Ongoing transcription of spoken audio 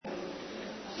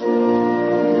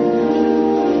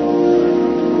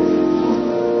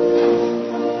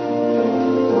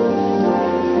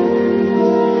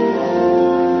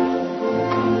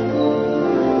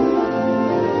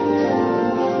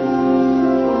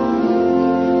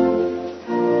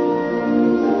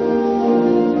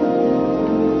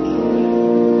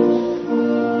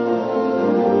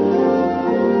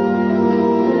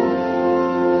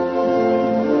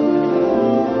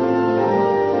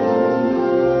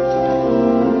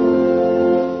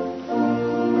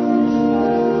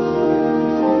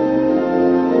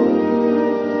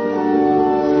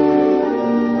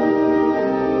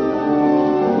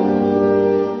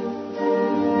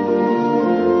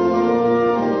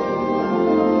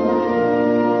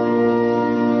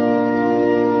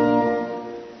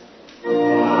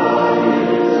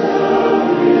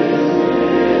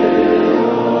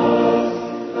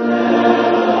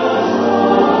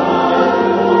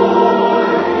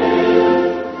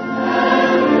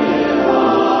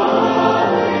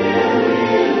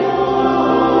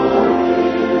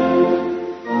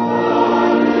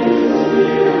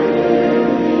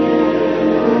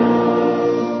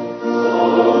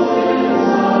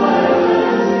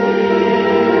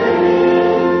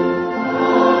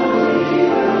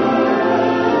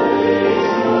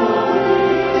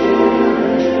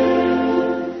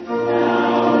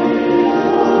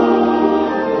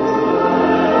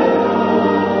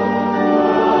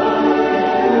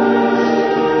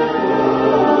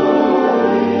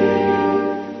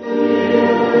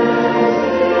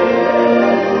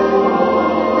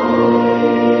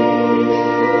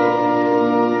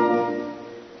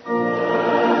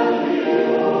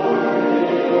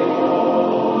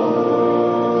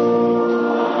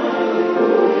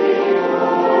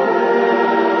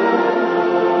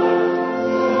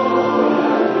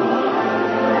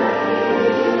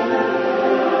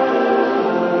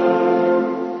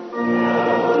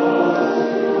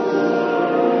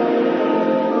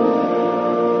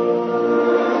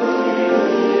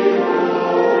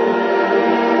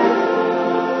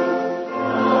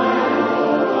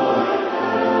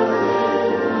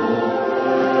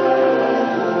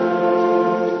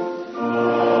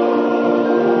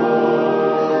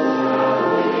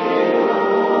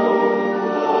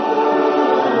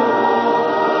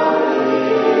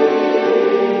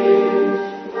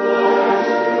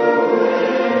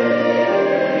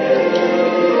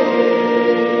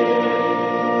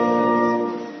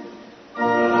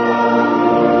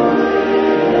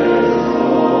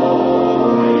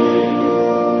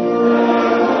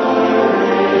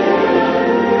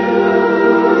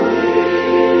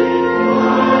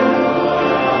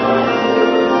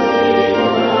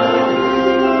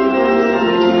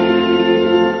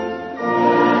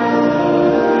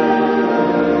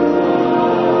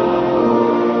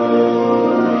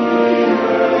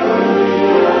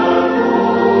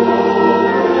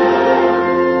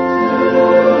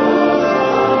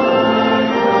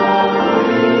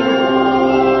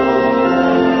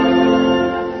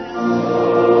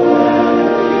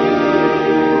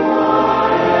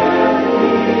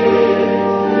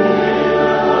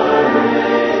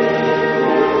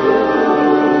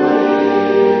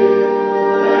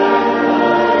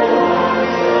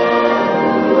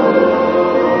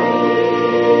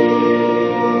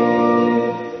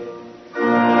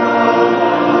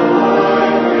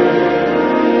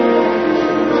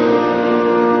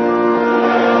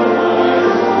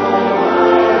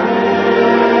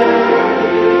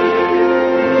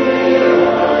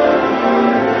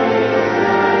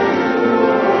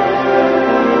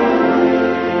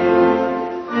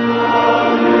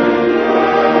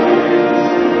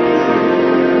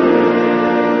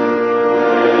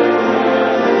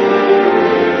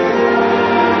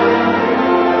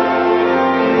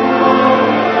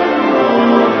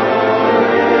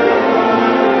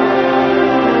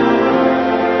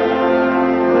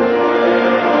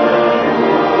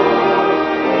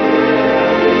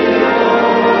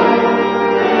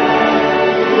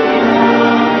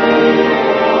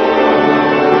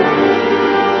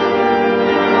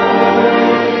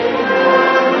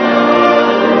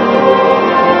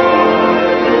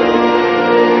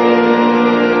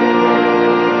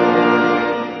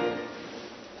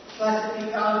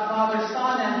Almighty God, Father,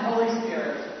 Son, and Holy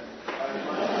Spirit.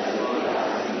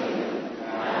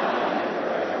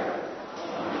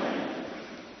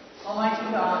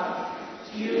 Almighty God,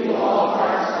 to you all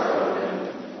hearts are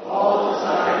open, all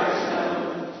desires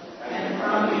known, and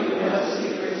from you no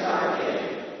secrets are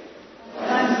hid.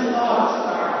 Cleanse the thoughts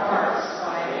of our hearts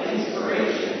by the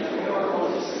inspiration of your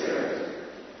Holy Spirit,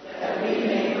 that we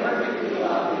may perfectly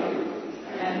love you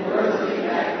and worthily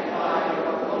magnify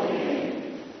your holy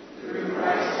name, through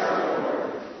Christ our Lord.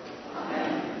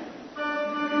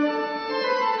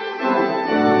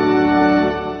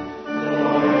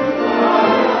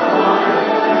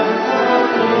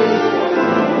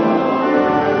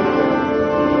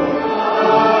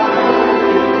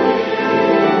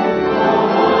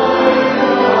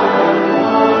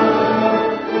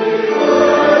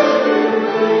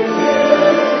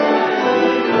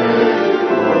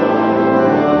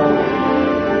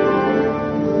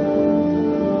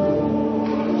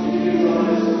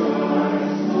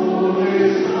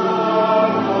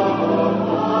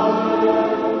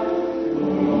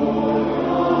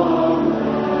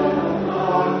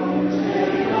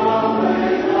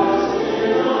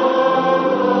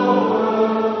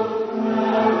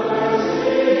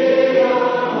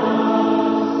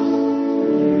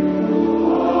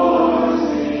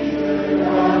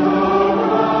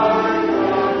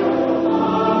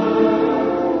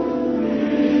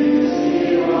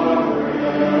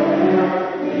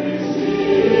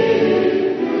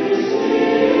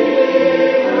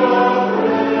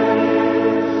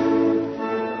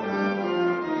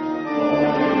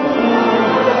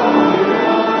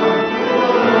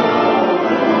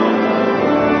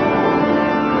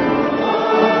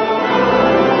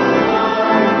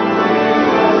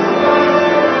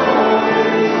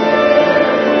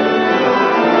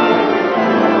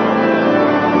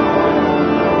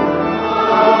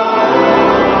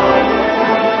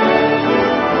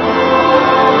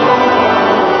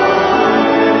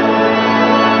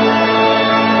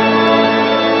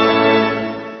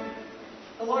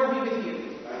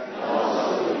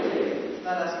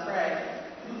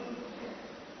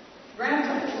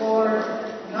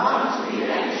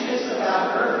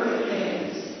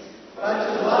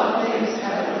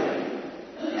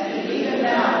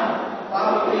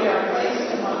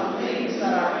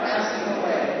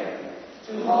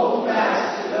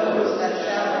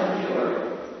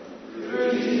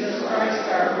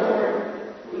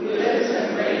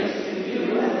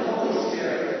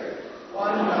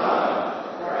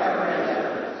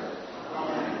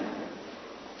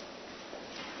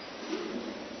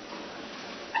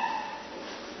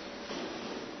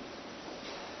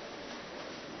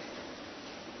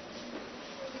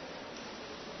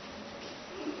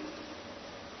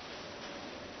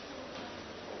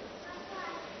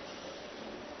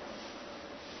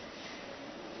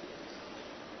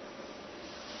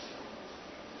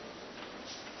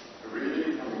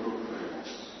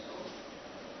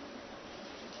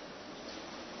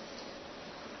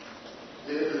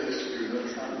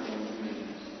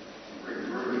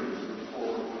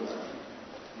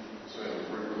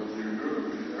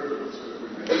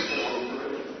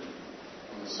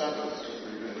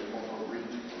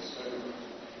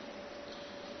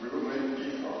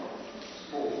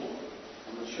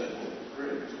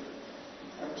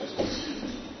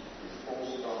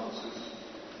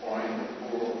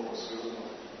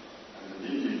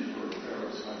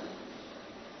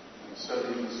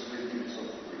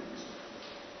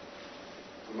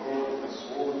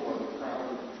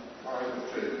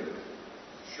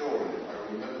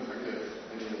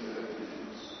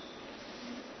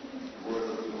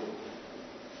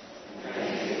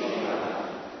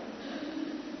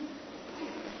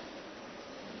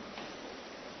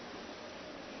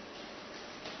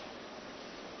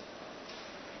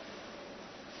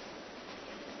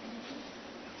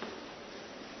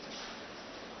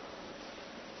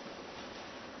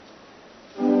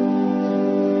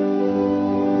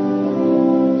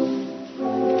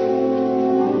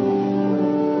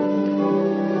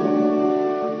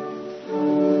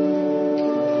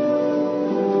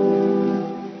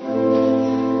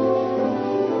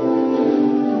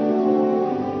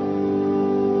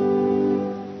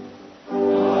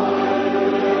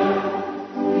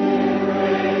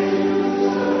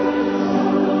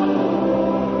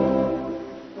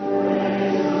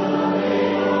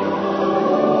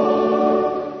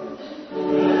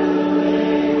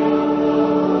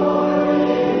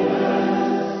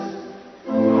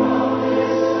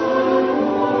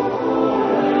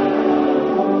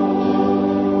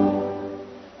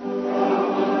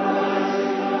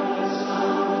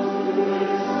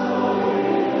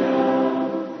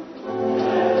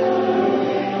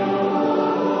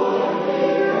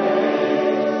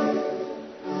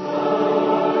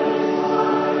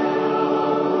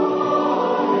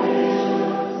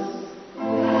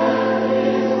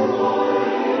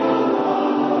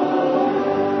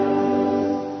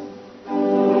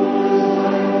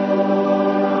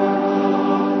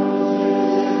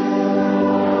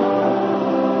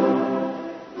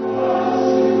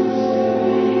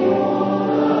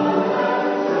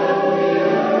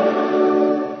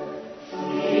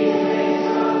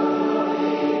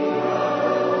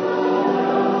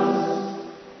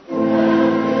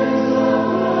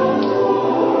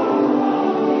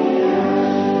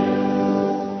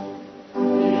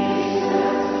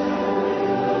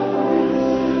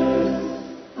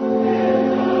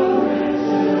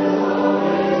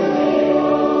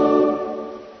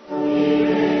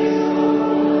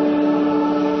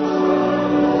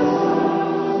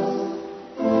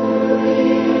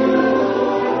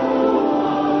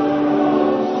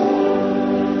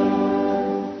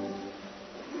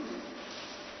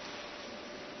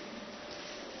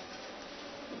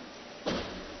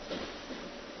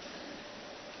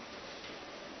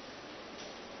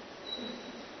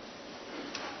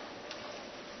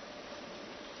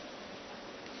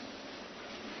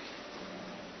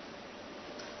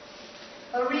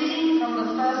 from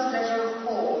the first letter of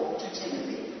Paul to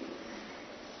Timothy.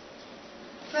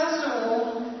 First of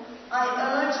all, I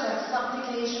urge that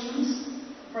supplications,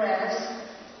 prayers,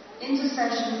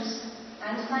 intercessions,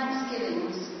 and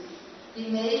thanksgivings be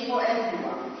made for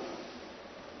everyone,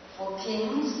 for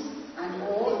kings and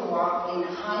all who are in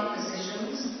high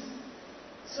positions,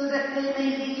 so that they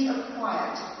may lead a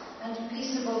quiet and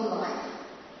peaceable life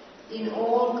in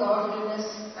all godliness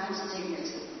and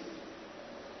dignity.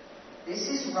 This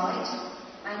is right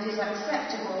and is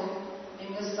acceptable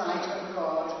in the sight of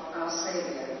God our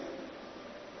Saviour,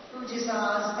 who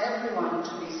desires everyone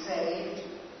to be saved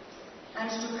and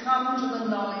to come to the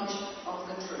knowledge of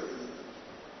the truth.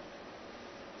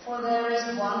 For there is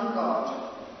one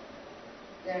God.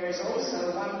 There is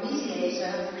also one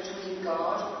mediator between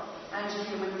God and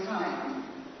humankind,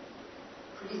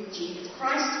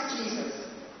 Christ Jesus,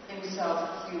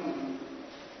 himself human,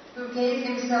 who gave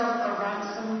himself a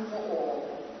ransom for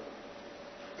all.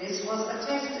 This was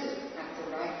attested at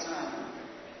the right time.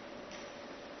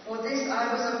 For this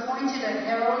I was appointed a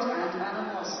herald and an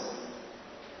apostle.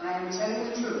 I am telling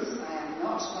the truth, I am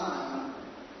not lying.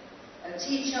 A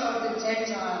teacher of the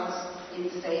Gentiles in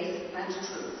faith and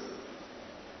truth.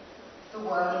 The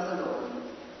word of the Lord.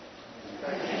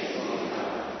 Thanks, Lord.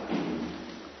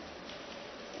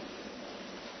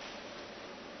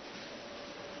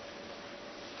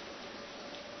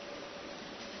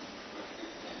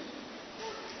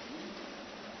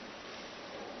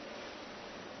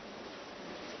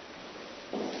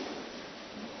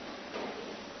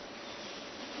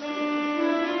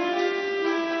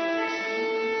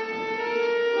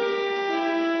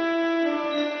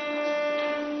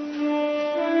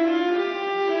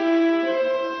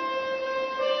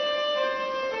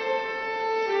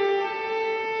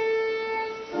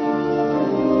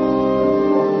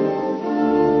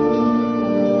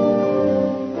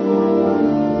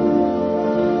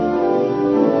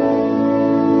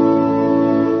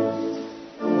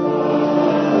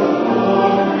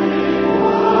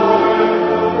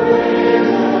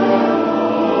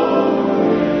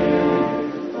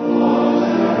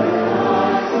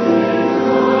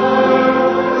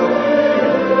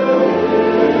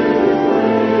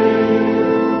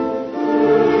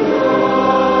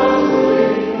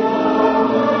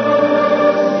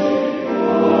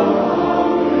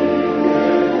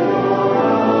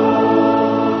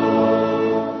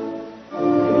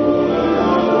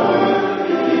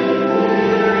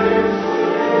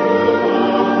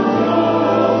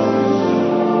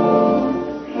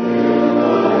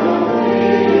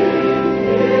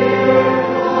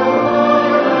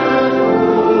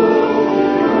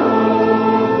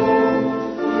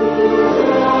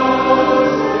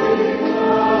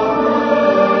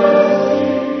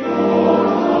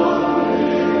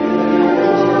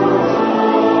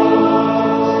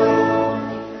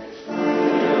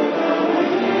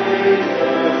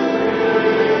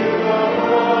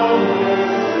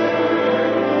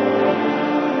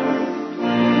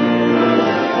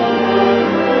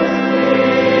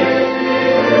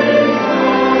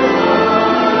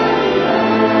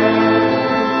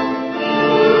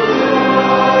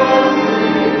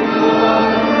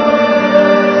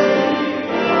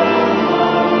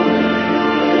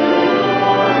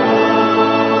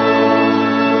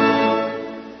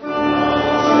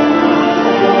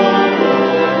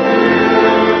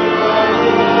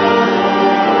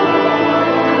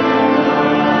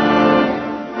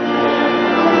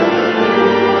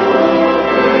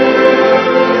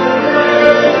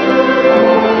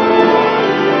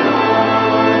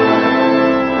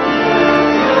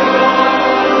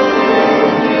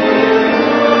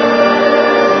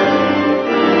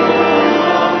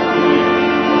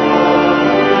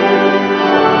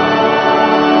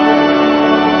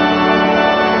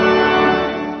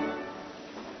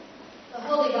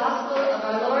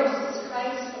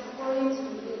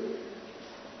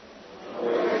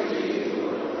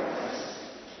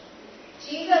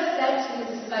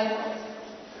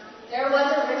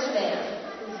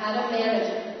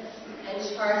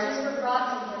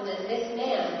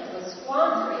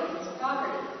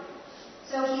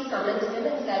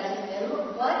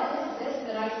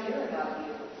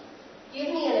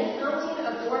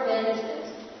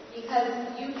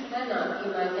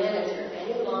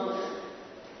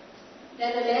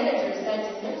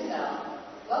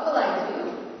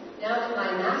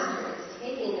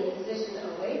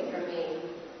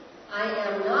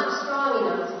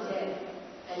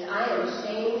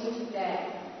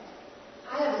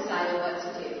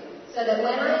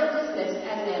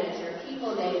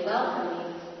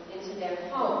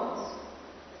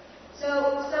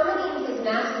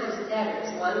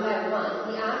 One by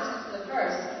one, he asked the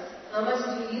first, "How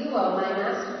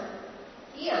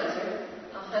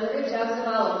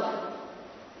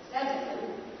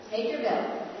take your bill,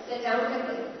 sit down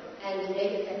quickly, and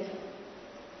make it 50.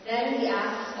 Then he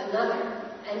asked another,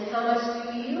 and how much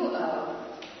do you owe?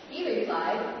 He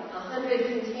replied, 100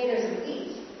 containers of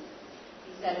wheat.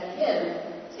 He said to him,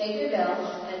 take your bill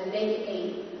and make it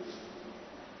 80.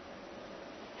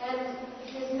 And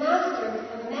his master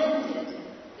commended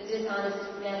the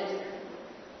dishonest manager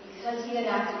because he had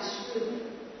acted shrewdly.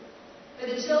 For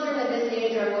the children of this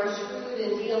age are more shrewd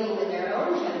in dealing with their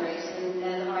own generation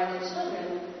than are the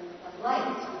children of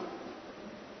light.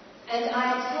 And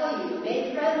I tell you,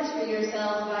 make friends for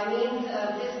yourselves by means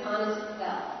of this honest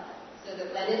wealth, so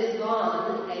that when it is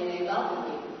gone, they may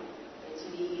welcome you into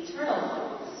the eternal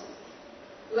homes.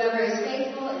 Whoever is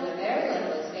faithful in a very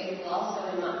little is faithful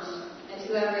also in much, and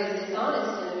whoever is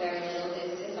dishonest in a very little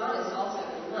is dishonest also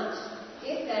in much.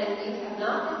 If then you have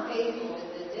not been faithful with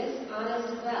the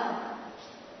dishonest wealth,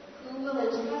 who will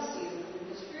entrust you with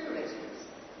the true riches?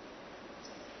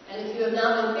 And if you have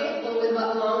not been faithful with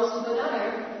what belongs to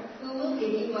another, who will give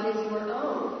you what is your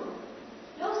own?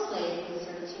 No slave can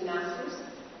serve two masters.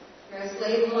 For a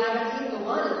slave will either hate the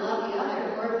one and love the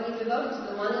other, or be devoted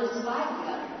to the one and despise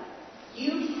the other.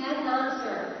 You cannot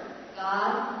serve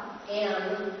God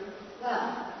and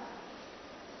wealth.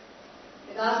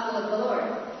 The Gospel of the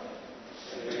Lord.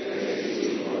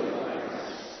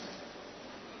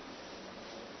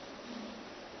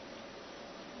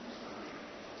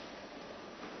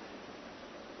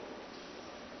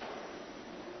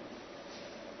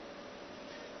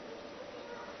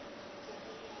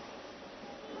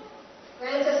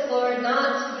 Grant us, Lord, not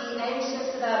to be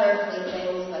anxious about earthly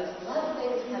things, but to love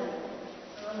things heavenly.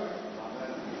 Amen.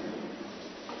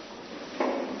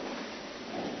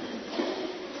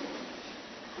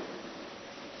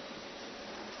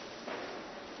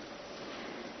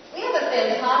 We have a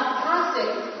fantastic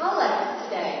collect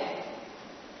today.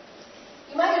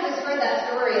 You might have just heard that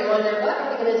story and wondered, what are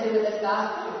we going to do with this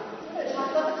gospel? We're going to talk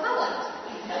about the collect.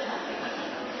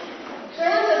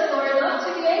 Grant us, Lord, not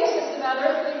to be anxious about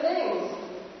earthly things,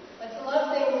 but to love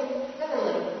things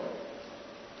heavenly.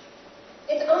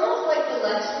 It's almost like the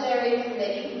lectionary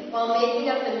committee, while making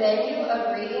up the menu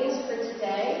of readings for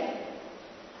today,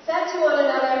 said to one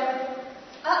another,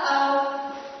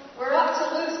 uh-oh, we're up to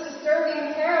Luke's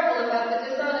disturbing parable about the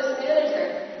dishonest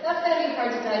manager. That's going to be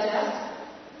hard to digest.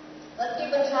 Let's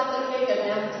give them chocolate cake as an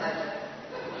appetizer.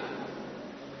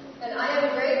 And I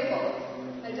am grateful.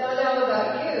 I don't know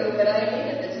about you, but I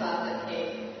needed the chocolate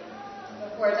cake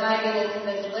before diving into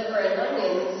this liver and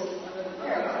onions of the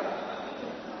parable.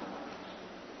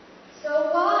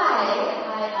 So why,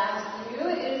 I ask you,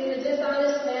 is the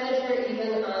dishonest manager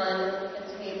even on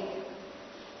the table?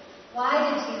 Why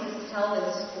did Jesus tell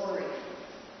this story?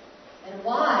 And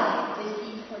why did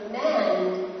he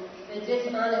commend the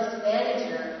dishonest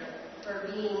manager for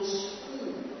being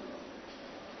shrewd?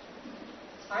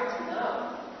 It's hard to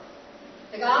know.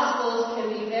 The Gospels can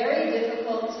be very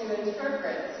difficult to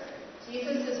interpret.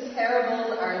 Jesus'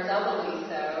 parables are doubly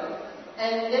so,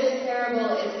 and this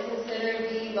parable is considered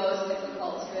the most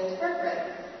difficult to interpret.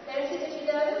 Nancy, did you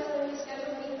notice when you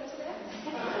scheduled me for today?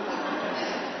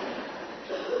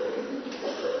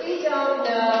 We don't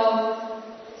know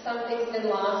if something's been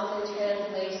lost in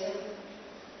translation,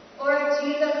 or if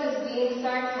Jesus is being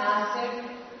sarcastic.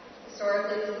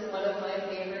 Historically, this is one of my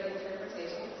favorite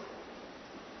interpretations.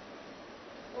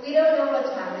 We don't know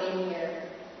what's happening here.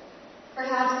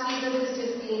 Perhaps Jesus is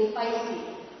just being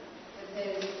feisty with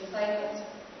his disciples.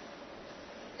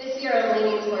 This year I'm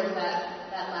leaning towards that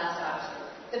last option.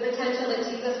 The potential that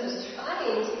Jesus was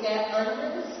trying to get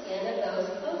under the skin of those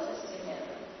closest to him.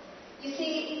 You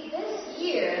see, this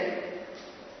year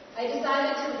I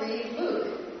decided to read Luke,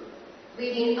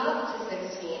 leading up to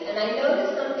 16, and I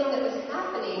noticed something that was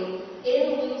happening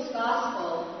in Luke's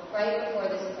Gospel right before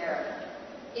this parable.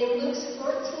 In Luke's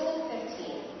 14 and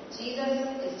 15, Jesus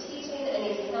is teaching and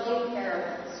he's telling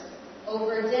parables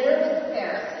over dinner with the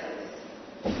Pharisees,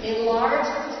 in large,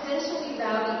 potentially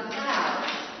rowdy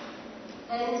crowds,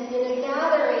 and in a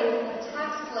gathering of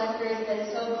tax collectors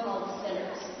and so-called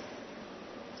sinners.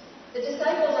 The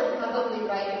disciples are probably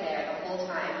right there the whole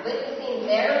time, witnessing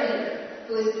their leader,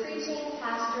 who is preaching,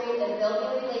 pastoring, and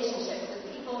building relationships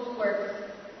with people who were,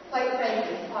 quite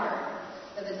frankly, hard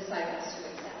for the disciples to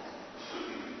accept.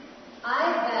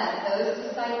 I bet those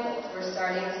disciples were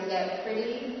starting to get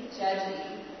pretty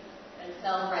judgy and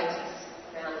self-righteous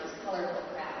around these colorful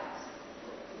crowds.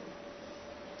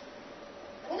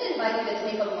 I'm going to invite you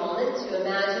to take a moment to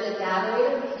imagine a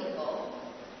gathering of people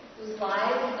whose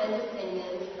lives and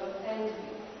opinions offend you.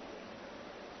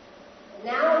 And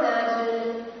now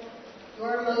imagine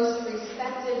your most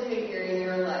respected figure in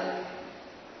your life,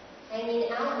 hanging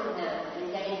out with them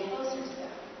and getting closer to them.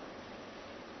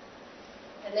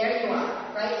 And there you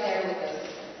are, right there with those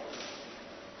disciples.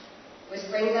 Which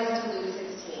brings us to Luke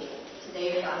 16,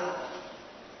 today's gospel.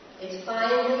 It's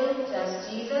finally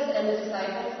just Jesus and the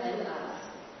disciples and us,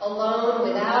 alone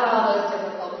without all those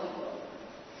difficult people.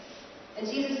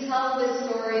 And Jesus tells this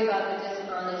story about the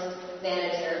dishonest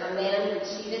manager, a man who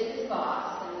cheated his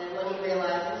boss, and then when he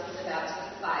realizes he's about to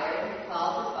be fired, he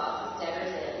calls his boss's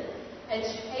debtors in and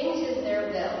changes their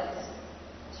bills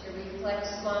to reflect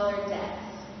smaller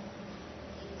debts.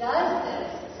 He does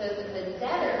this so that the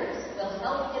debtors will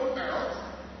help him out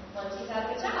once he's out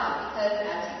of a job, because,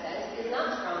 as he says, he is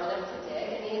not strong enough to dig,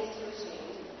 and he is too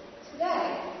ashamed to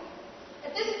beg.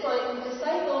 At this point, the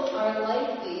disciples are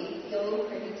likely feeling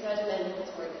pretty judgmental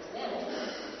toward this manager.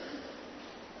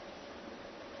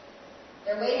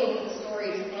 They're waiting for the story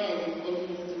to end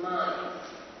in his demise.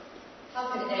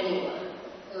 How could anyone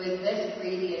who is this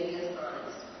greedy and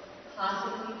dishonest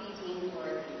possibly be deemed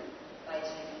worthy by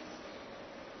Jesus?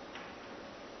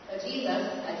 Now, Jesus,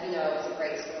 as you know, is a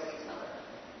great storyteller.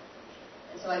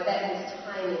 And so I bet his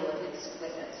timing was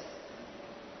exquisite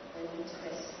when he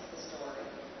twists the story.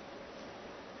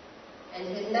 And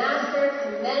his master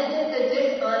commended the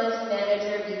dishonest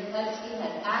manager because he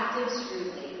had acted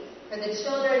shrewdly. For the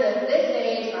children of this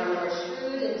age are more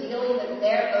shrewd in dealing with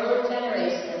their own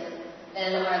generation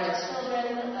than are the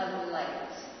children of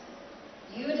light.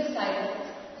 You disciples,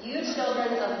 you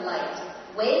children of light,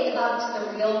 wake up to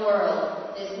the real world.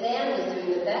 This man was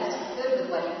doing the best he could with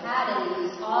what he had, and he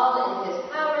used all in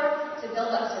his power to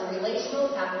build up some relational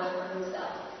capital for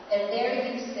himself. And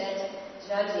there you sit,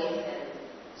 judging him.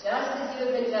 Just as you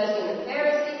have been judging the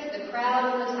Pharisees, the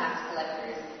crowd, and the tax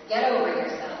collectors. Get over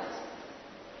yourselves.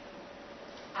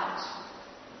 Ouch.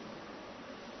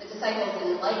 The disciples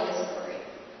didn't like this story.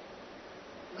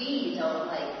 We don't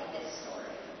like this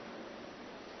story.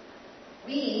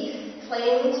 We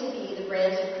claim to be the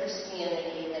branch of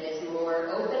Christianity that is more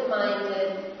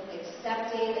open-minded,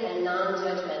 accepting, and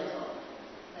non-judgmental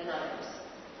than others.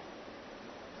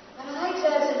 But I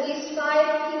judge at least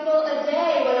 5 people a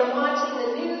day when I'm watching the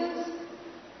news,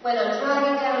 when I'm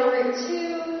driving down Route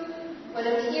 2, when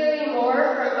I'm hearing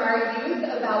more from our youth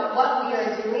about what we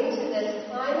are doing to this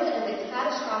climate and the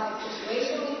catastrophic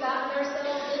situation we've gotten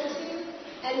ourselves into,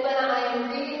 and when I am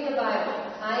reading the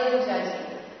Bible, I am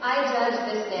judging. I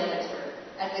judge this manager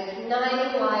as a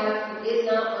conniving liar who is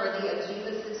not worthy of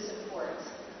Jesus' support.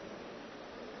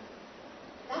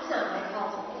 That's not my call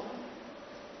to make.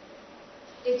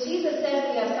 If Jesus says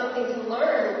we have something to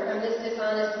learn from this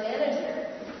dishonest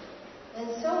manager, then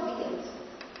so be it.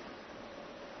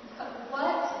 But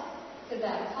what could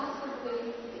that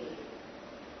possibly be?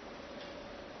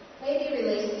 Maybe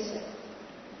relationship.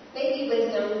 Maybe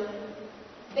wisdom.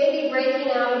 Maybe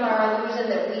breaking out of our illusion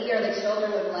that we are the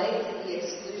children of light to the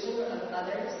exclusion of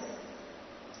others.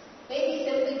 Maybe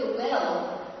simply the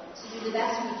will to do the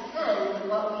best we can with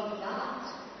what we've got.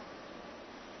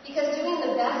 Because doing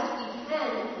the best we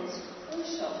can is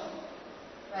crucial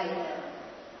right now.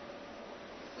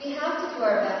 We have to do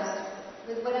our best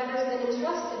with whatever's been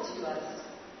entrusted to us.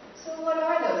 So what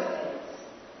are those things?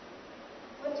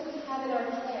 What do we have in our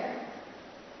care?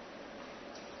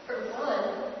 For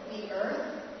one, the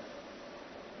earth.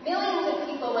 Millions of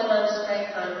people went on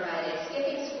strike on Friday,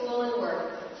 skipping school and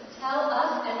work, to tell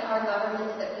us and our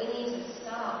governments that we need to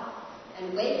stop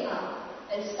and wake up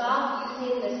and stop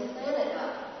using this planet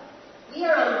up. We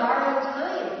are on borrowed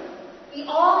time. We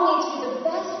all need to do the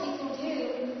best we can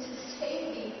do to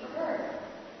save the earth.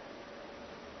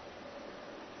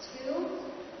 2,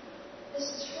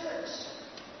 this church.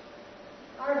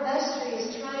 Our vestry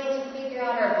is trying to figure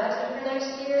out our budget for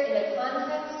next year in a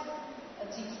context of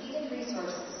depleted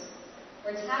resources,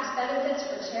 where tax benefits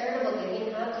for charitable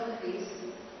giving have decreased,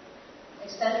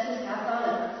 expenses have gone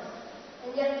up,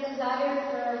 and yet the desire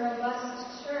for a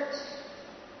robust church,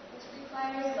 which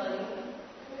requires money,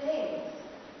 remains.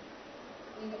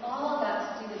 We've all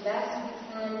got to do the best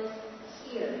we can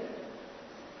here.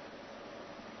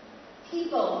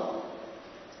 People.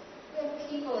 We have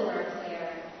people in our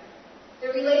care. The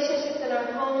relationships in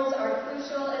our homes are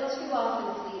crucial and too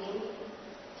often fleeting.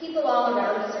 People all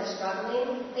around us are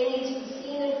struggling. They need to be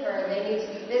seen and heard. They need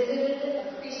to be visited,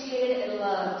 appreciated, and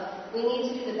loved. We need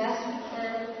to do the best we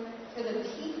can for the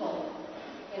people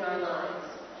in our lives.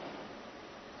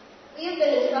 We have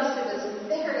been entrusted with some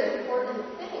very important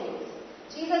things.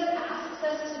 Jesus asks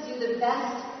us to do the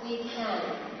best we can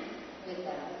with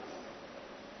them.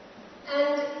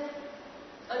 And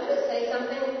I'm going to say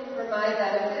something for my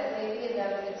benefit, maybe it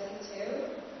benefits you too.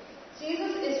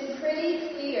 Jesus is pretty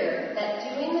clear that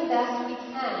doing the best we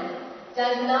can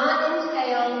does not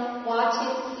entail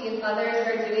watching to see if others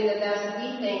are doing the best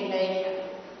we think they can.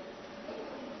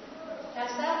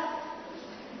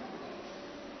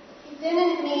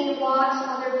 watch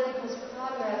other people's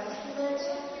progress, you want to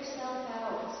check yourself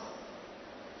out.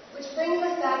 Which brings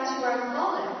us back to our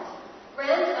calling.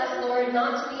 Grant us, Lord,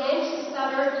 not to be anxious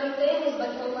about earthly things,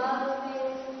 but to love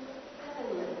things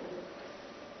heavenly.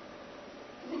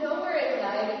 You know where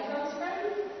anxiety comes from?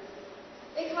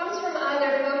 It comes from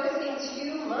either focusing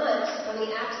too much on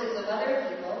the actions of other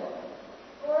people,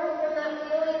 or from that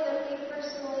feeling that we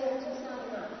personally are just not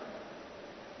enough.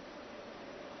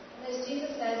 And as Jesus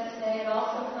says today, it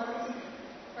also comes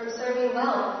from serving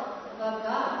wealth above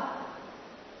God,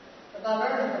 above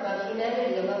earth, above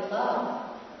humanity, above love.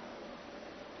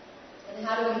 And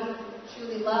how do we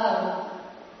truly love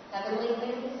heavenly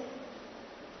things?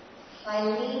 By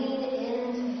leaning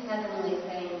into heavenly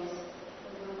things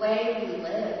in the way we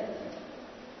live,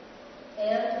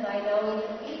 and by knowing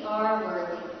that we are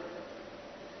worthy.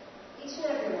 Each and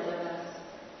every one of us.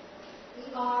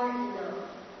 We are enough.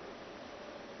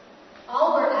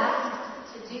 All we're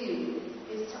asked to do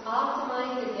is to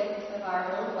optimize the gifts of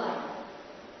our own life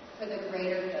for the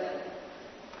greater good.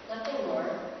 Nothing more,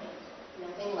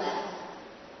 nothing less.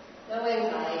 No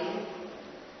anxiety,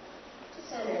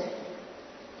 just energy.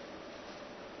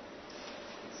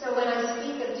 So when I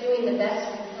speak of doing the best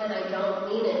we can, I don't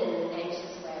mean it in an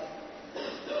anxious way.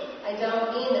 I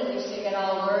don't mean that we should get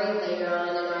all worried later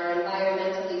on in our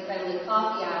environmentally friendly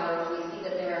coffee hour when we see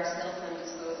that there are still some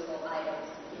disposable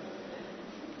items.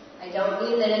 I don't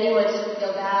mean that anyone should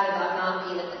feel bad about not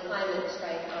being at the climate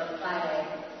strike on Friday,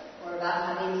 or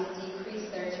about having to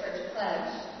decrease their church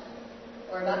pledge,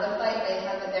 or about the fight they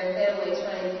have with their family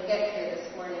trying to get here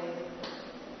this morning.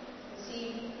 You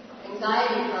see,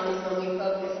 anxiety comes when we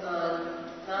focus on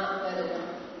not good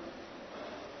enough.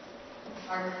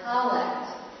 Our collect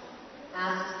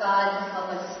asks God to help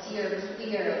us steer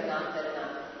clear of not good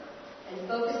enough and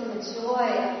focus on the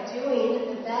joy of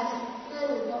doing the best we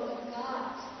can with what we've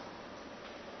got.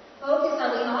 Focus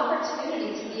on the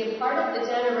opportunity to be a part of the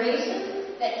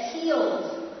generation that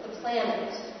healed the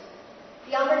planet.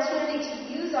 The opportunity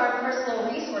to use our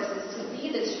personal resources to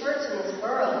be the church in this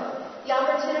world. The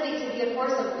opportunity to be a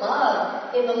force of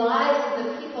love in the lives of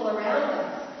the people around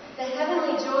us. The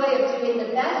heavenly joy of doing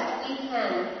the best we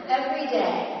can every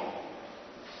day.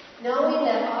 Knowing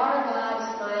that our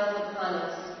God smiles upon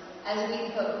us as we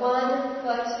put one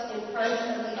foot in front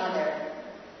of the other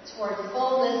toward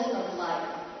fullness of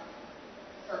life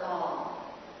for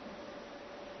all.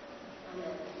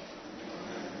 Amen.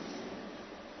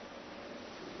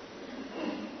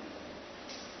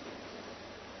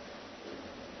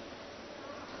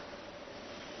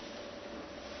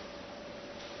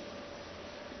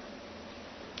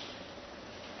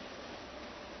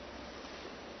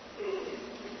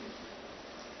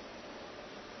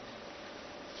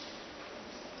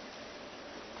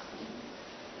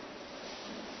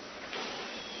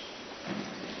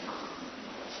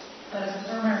 Let us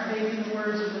affirm our faith in the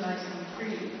words of the Nicene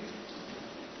Creed.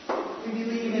 We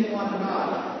believe in one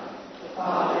God, the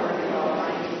Father, the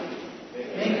Almighty,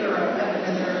 maker of heaven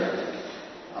and earth,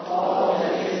 of all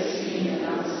that is seen and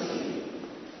unseen.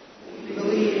 We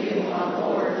believe in one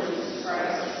Lord Jesus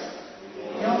Christ,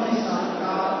 the only Son of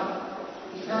God,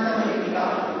 eternally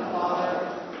begotten of the Father,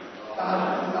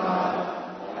 God from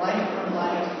God, light from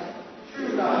light,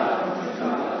 true God from true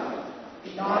God,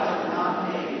 begotten,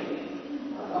 not made,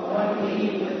 of one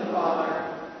being with the Father.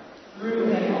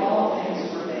 Through him all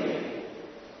things were made.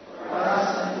 For us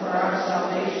and for our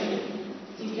salvation,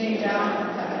 he came down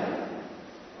from heaven.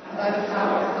 And by the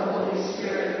power of the Holy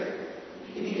Spirit,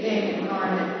 he became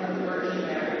incarnate of the Virgin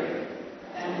Mary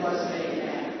and was made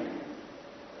man.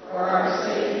 For our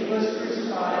sake, he was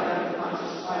crucified under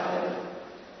Pontius Pilate.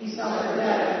 He suffered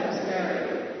death and was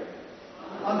buried.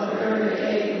 On the third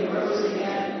day, he rose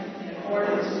again in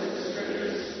accordance with the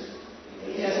Scriptures.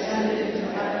 He ascended into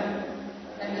heaven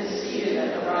and is seated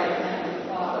at the right hand of the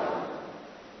Father.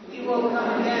 He will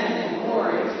come again in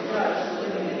glory to judge the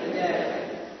living and the dead,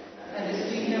 and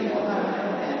his kingdom will have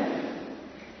no end.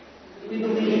 We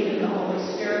believe in the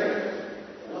Holy Spirit,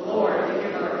 the Lord, the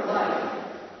giver of life,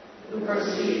 who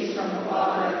proceeds from the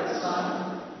Father and the Son.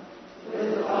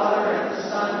 With the Father and the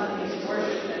Son he is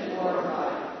worshipped and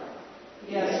glorified.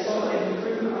 He has spoken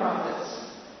through the prophets.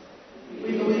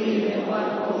 We believe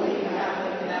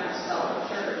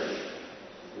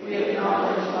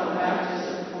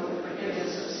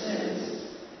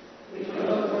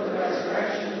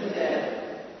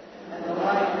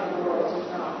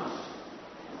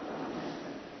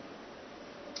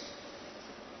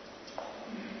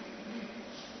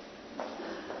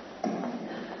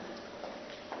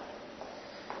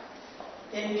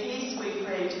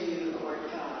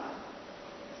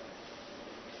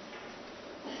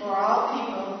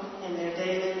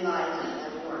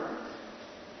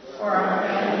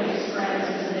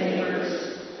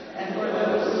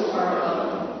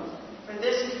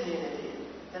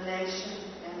nation,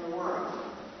 and the world.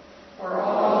 For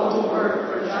all who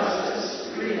work for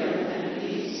justice, freedom, and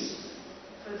peace.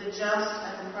 For the just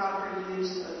and proper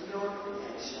use of your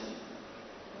creation.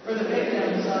 For the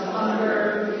victims of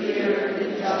hunger, fear,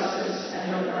 injustice,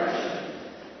 and oppression.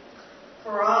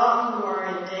 For all who are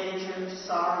in danger,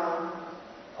 sorrow,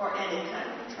 or any kind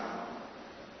of trouble.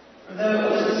 For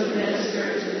those who minister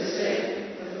to the sick,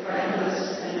 the friendless,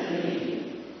 and the needy.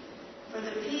 For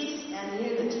the peace and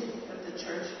unity of the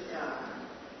Church of God.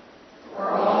 For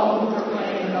all who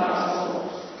proclaim the gospel,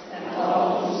 and all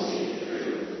who seek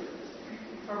truth.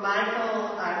 For Michael,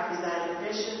 our presiding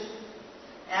bishop,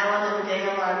 Alan and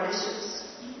Dale, our bishops,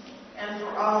 and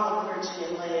for all the clergy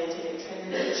and laity of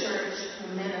Trinity Church who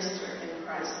minister in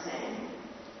Christ's name.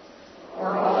 For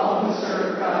all who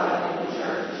serve God in the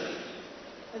church.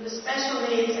 For the special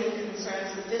needs and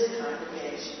concerns of this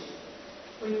congregation,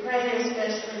 we pray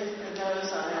especially for those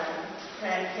on our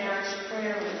parish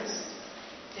prayer list: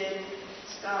 Dick,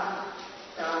 Scott,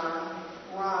 Donna,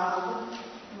 Rob,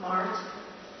 Mart,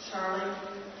 Charlie,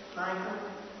 Michael,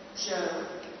 Joe,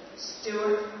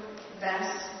 Stuart,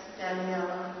 Bess,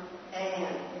 Daniela,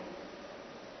 Anne,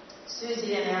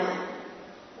 Susie and Ellen,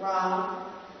 Rob,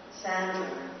 Sandra,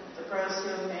 the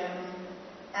Brosio family,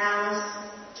 Alice,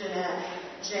 Jeanette,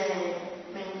 Jane,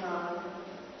 Minko,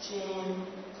 Jean,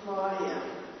 Claudia,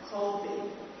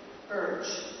 Colby, Birch,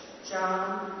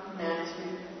 John,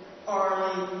 Matthew,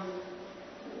 Arlie,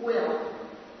 Will,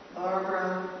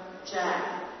 Barbara,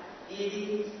 Jack,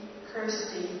 Edie,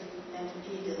 Kirsty, and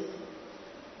Edith.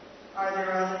 Are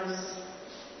there others?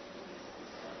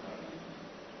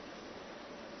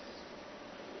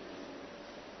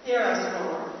 Hear us,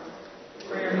 Lord.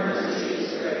 For your mercy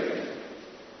is great.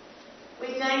 We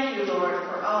thank you, Lord,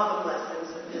 for all the blessings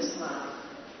of this life.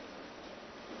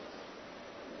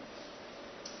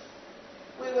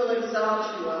 We will exalt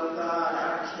you, O God,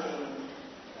 our King,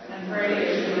 And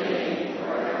praise your name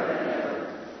forever and ever.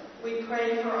 We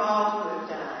pray for all who have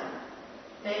died.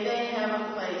 May they have a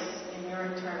place in your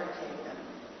eternal kingdom.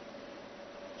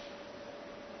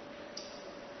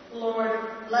 Lord,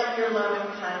 let your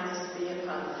loving kindness be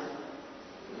upon them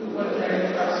Who put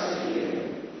their trust in you.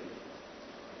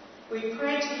 We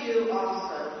pray to you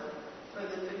also for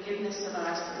the forgiveness of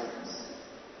our sins.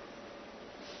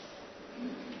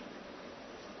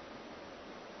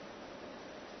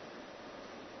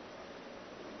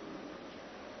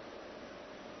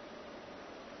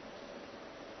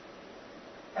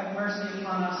 Have mercy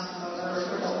upon us, most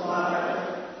merciful Father.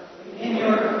 In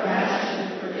your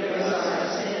compassion, forgive us our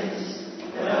sins,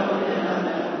 known and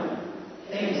unknown,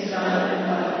 things done and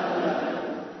undone.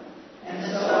 And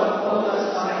so uphold us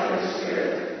by your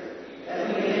Spirit, that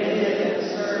we may live and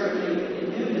serve you in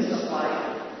newness of life,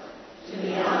 to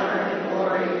the honor and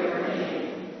glory of your name,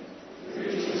 through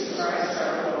Jesus Christ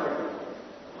our Lord.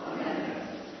 Amen.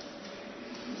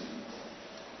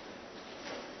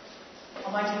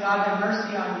 Almighty God, have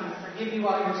mercy on you, forgive you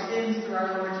all your sins through our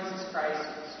Lord Jesus Christ,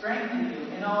 strengthen you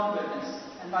in all goodness,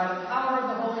 and by the power of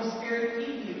the Holy Spirit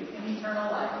keep you in eternal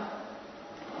life.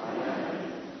 Amen.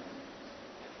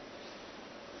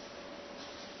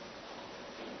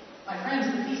 My friends,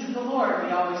 the peace of the Lord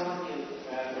be always with you.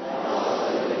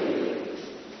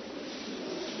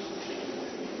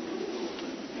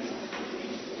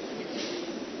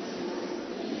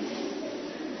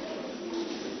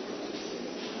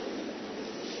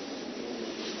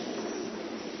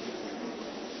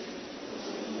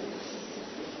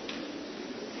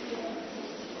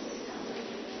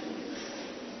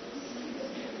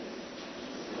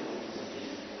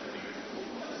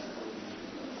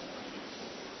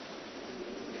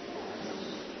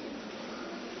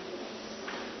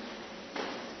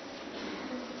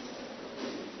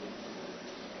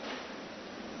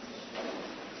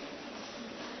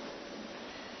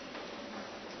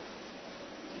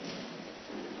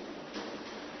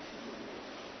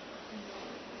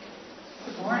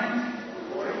 Good morning.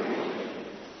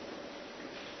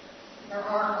 There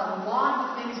are a lot of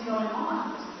things going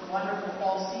on. This is a wonderful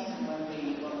fall season when we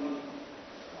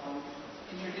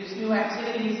introduce new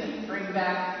activities and bring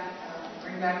back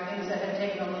things that had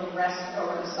taken a little rest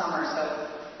over the summer. So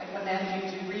I commend you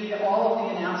to read all of the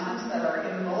announcements that are in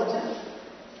the bulletin.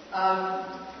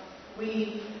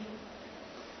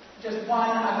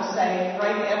 I will say,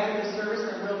 right after the service,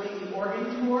 there will be the organ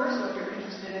tour. So if you're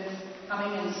interested in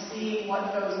coming and seeing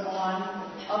what goes on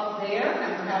up there,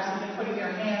 and perhaps even putting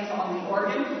your hands on the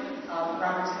organ,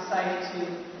 Robert's excited to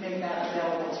make that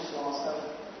available to you also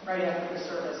right after the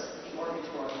service, the organ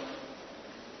tour.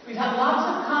 We've had lots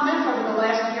of comments over the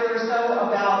last year or so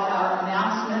about our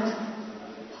announcement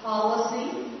policy.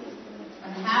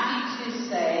 I'm happy to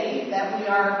say that that we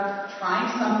are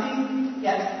trying something,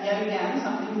 yet again,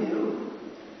 something new.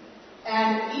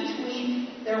 And each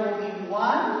week there will be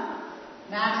one,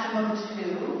 maximum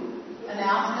two,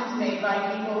 announcements made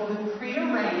by people who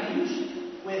pre-arrange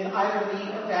with either me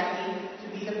or Becky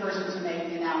to be the person to make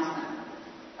the announcement.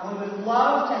 And we would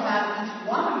love to have each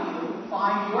one of you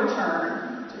find your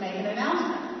turn to make an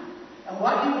announcement. And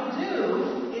what you will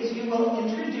do is you will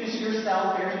introduce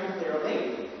yourself very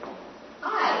clearly.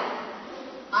 Hi,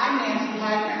 I'm Nancy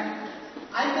Hagner.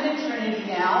 I've been at Trinity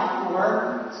now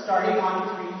for starting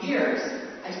on 3 years.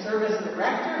 I serve as the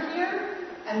rector here,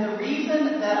 and the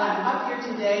reason that I'm up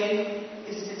here today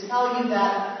is to tell you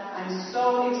that I'm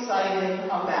so excited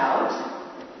about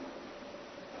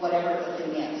whatever the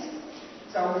thing is.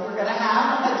 So we're going to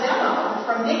have a demo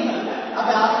from Nikki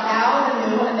about how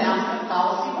the new announcement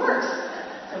policy works.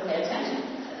 So pay attention.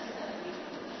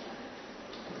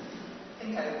 I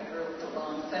think I wrote the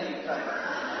wrong thing, but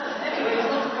anyways,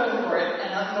 let's go for it.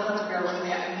 And you'll have to bear with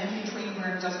me. I'm in between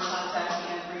we're just contacting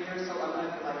and readers, so I'm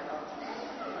going to be like, oh.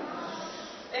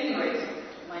 Anyways,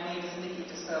 my name is Nikki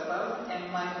DeSobo,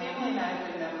 and my family and I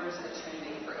have been members at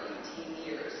Trinity for 18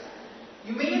 years.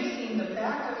 You may have seen the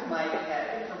back of my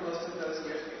head for most of those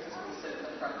years because we sit in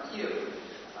the front pew.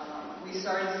 We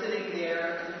started sitting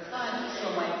there in the front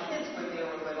so my kids, when they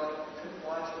were little, could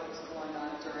watch what was going on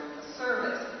during the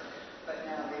service. But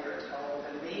now they are 12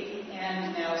 and me,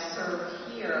 and now serve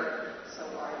here, so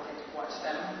I get to watch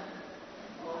them.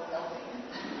 A little healthy.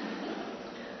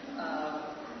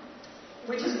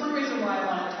 Which is one reason why I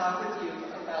want to talk with you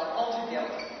about Altar Guild.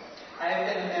 I have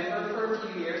been a member for a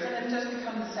few years, and have just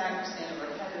become the sacristan or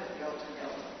head of the Altar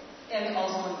Guild, and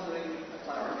also including the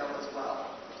Flower Guild as well.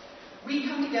 We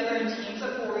come together in teams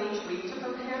of 4 each week to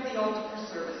prepare the altar for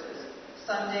services,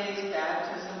 Sundays,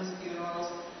 baptisms, funerals.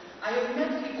 I have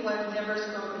met people I've never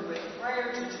spoken with prior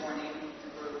to joining the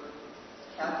group.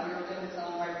 Kathy Irvin is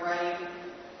on my right,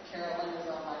 Carolyn is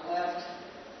on my left.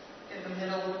 In the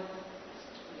middle,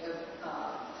 we have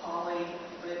Polly,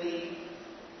 Libby,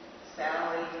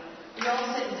 Sally. We all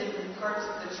sit in different parts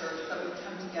of the church, but we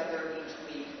come together each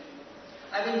week.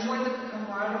 I've enjoyed the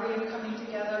camaraderie of coming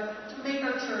together to make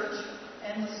our church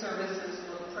and the services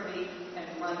look pretty and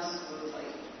run smoothly.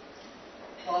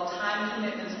 While time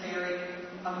commitments vary,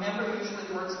 a member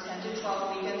usually works 10 to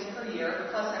 12 weekends per year,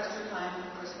 plus extra time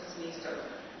for Christmas and Easter.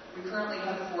 We currently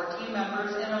have 14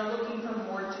 members and are looking for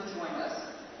more to join us.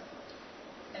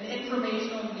 An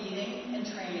informational meeting and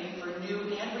training for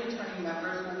new and returning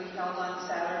members will be held on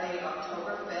Saturday,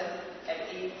 October 5th at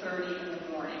 8:30 in the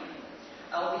morning.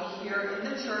 I'll be here in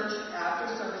the church after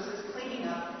services cleaning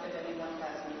up if anyone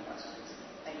has any questions.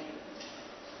 Thank you.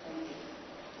 Thank you.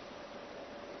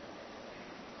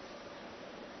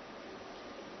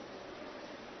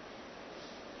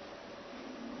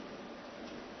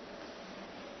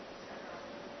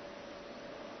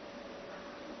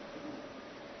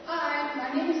 Hi,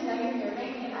 my name is Megan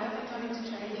Fairbank, and I've been coming to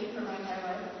Trinity for my entire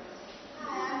life.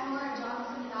 Hi, I'm Laura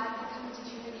Johnson, and I've been coming to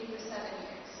Trinity for 7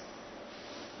 years.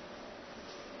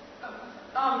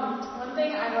 One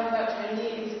thing I love about Trinity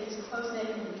is it's close-knit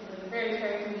and a very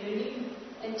caring community.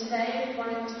 And today I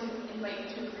wanted to invite you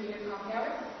to a free coffee hour.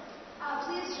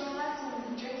 Please join us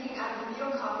in drinking out of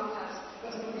real coffee cups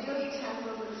with real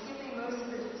utensils and skipping most of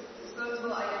the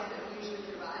disposable items that we usually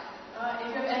provide.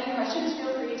 If you have any questions,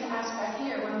 feel free to ask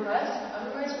Becky or one of us.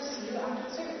 Otherwise, we'll see you after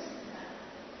the service.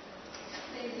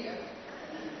 Thank you.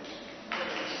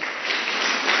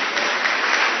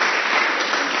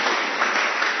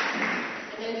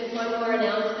 And just one more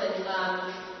announcement.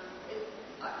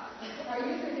 Our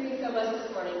youth are doing so much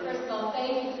this morning. First of all,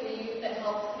 thank you to the youth that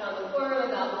helped put on the forum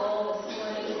about Lowell this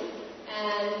morning.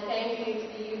 And thank you to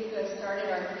the youth who have started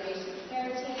our creation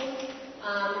care team.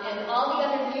 And all the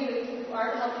other youth who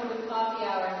aren't helping with coffee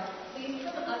hour, please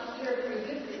come up here for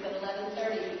youth group at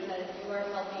 11:30 because you are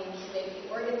helping to make the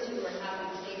organ tour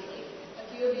happen safely. A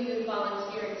few of you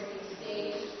volunteered to be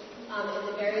staged in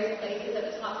the various places at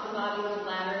the tops and bottoms of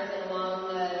ladders and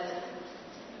along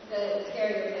the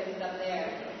carrier places up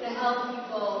there to help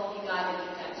people be guided to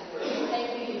that tour.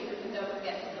 Thank you, youth group, and don't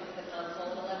forget to come to the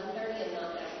console at 11:30 and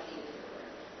not that Steve.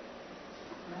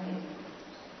 Right.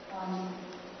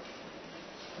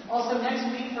 Also, next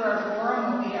week for our forum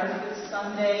will be our 5th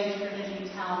Sunday Trinity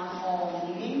Town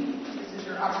Hall meeting. This is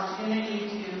your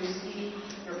opportunity to see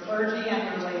your clergy and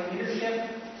your lay leadership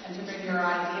and to bring your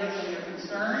ideas and your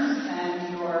concerns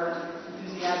and your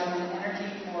enthusiasm and energy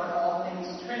for all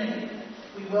things Trinity.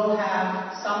 We will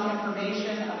have some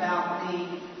information about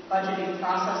the budgeting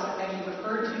process that Becky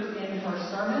referred to in her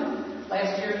sermon.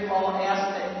 Last year you all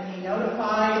asked that you be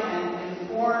notified and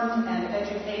informed and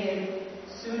educated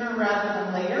sooner rather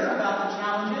than later about the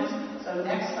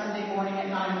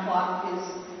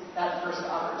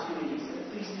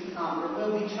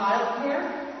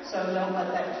childcare, so don't let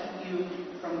that keep you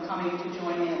from coming to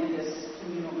join in this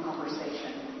communal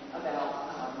conversation about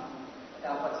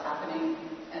what's happening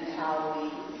and how we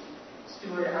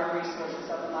steward our resources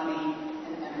of money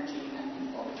and energy and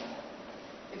people.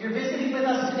 If you're visiting with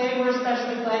us today, we're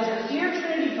especially glad you're here.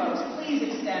 Trinity folks,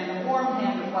 please extend a warm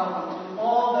hand of welcome to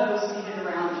all those seated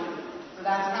around you, for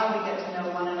that's how we get to know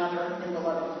one another in the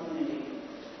loving community.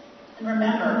 And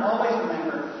remember, always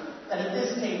remember, that at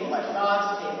this table, at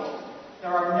God's table,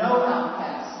 there are no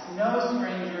outcasts, no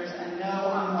strangers, and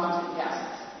no unwanted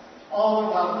guests. All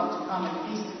are welcome to come and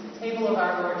feast at the table of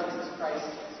our Lord Jesus Christ,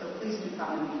 so please do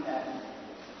come and be fed.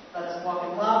 Let us walk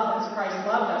in love as Christ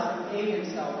loved us and gave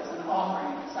himself as an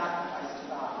offering and sacrifice to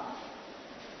God.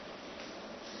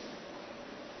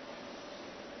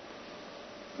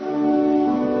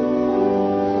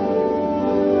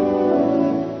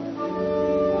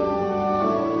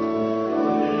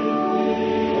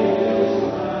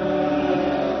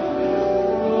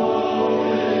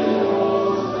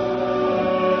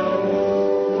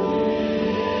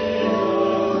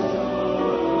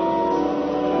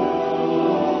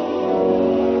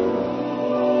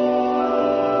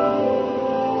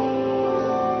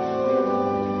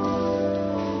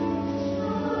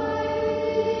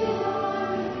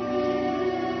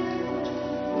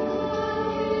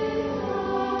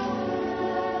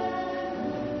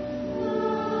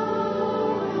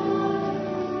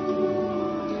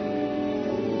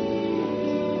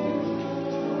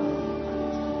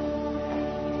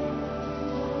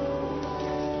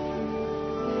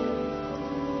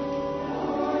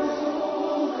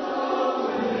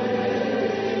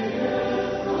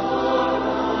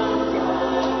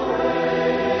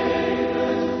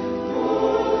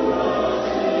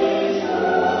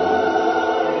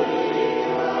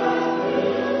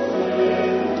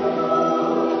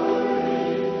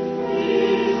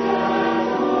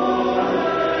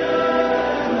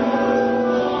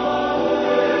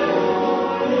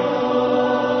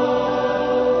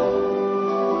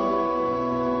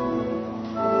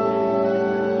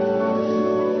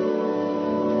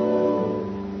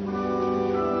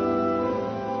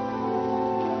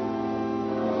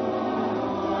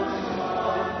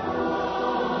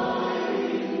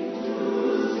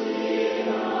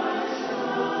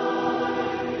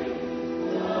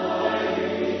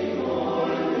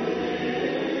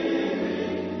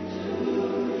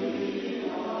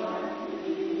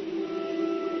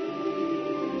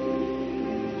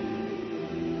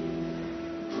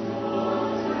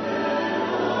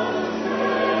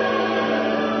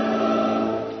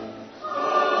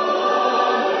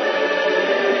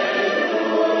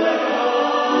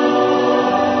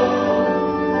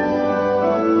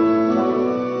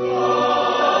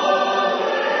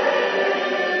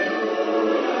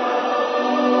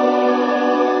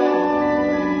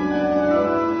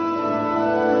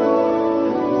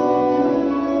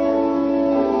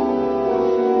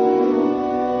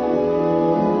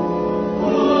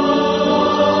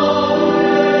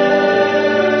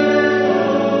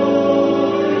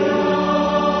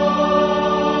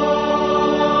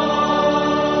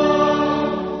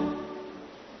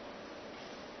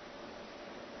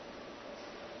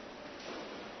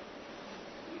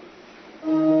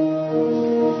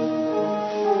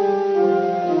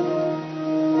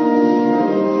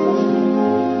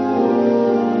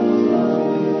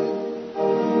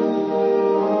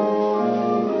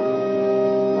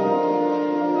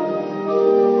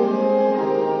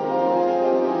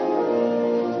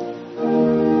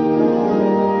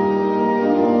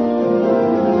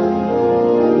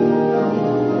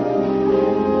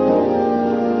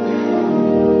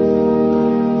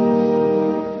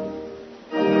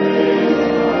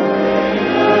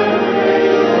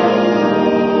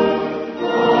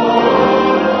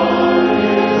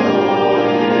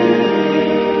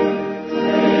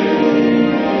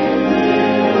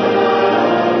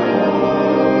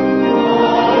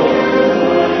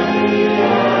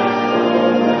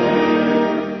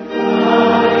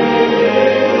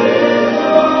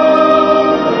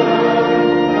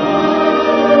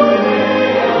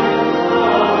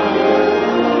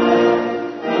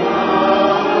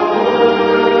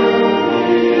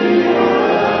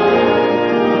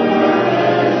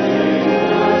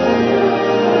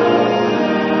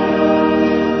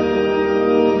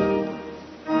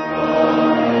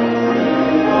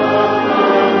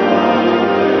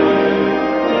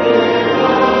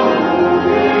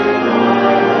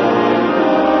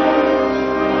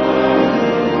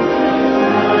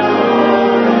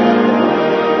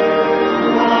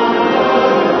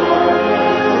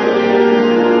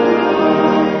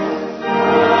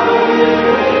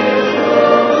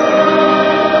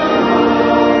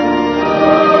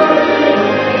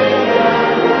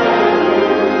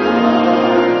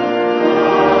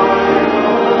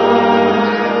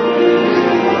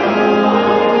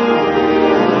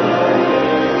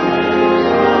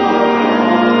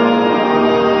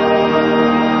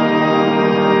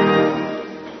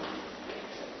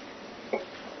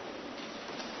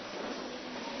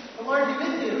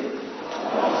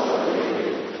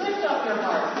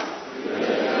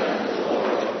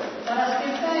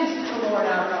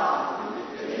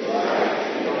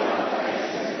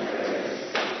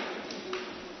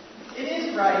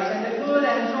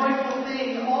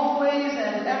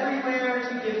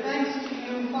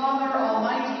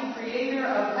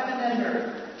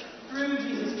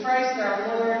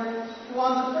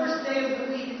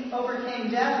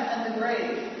 death and the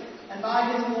grave, and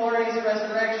by his glorious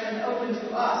resurrection opened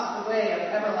to us the way of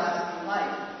everlasting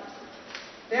life.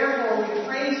 Therefore we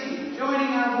praise you,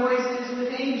 joining our voices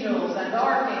with angels and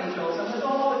archangels and with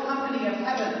all the company of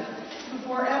heaven, who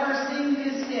forever sing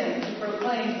his hymn to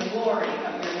proclaim the glory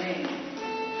of your name.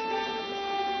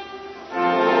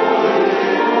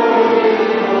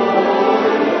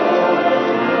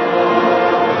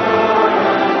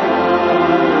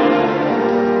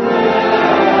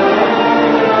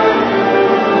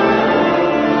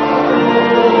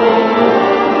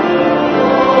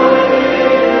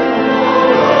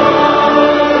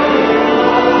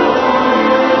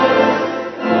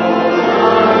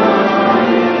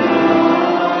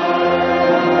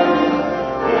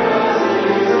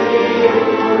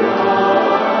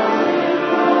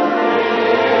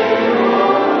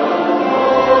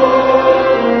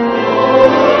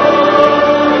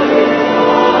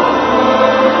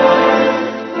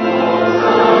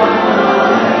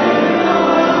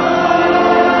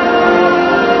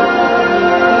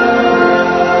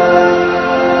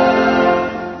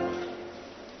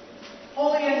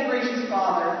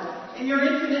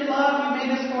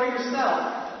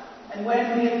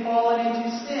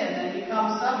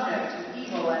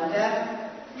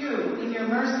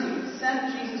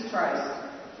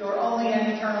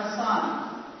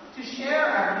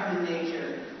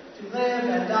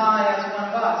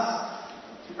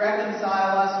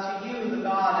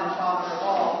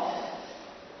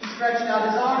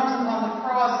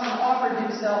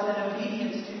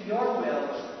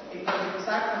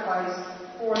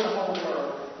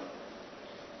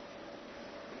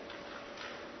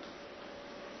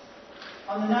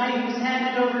 On the night he was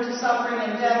handed over to suffering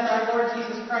and death, our Lord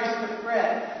Jesus Christ took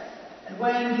bread. And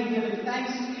when he had given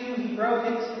thanks to you, he broke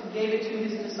it and gave it to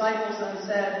his disciples and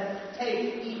said,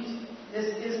 "Take, eat.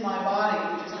 This is my body,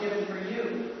 which is given for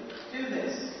you. Do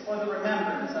this for the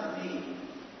remembrance of me."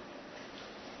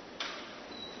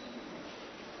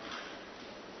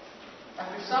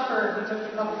 After supper, he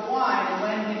took the cup of wine, and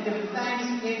when he had given thanks,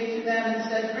 he gave it to them and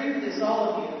said, "Drink this, all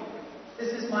of you.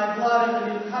 This is my blood of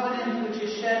the new covenant, which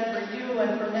is shed for you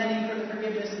and for many for the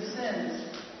forgiveness of sins.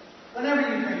 Whenever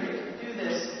you drink it, do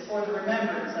this for the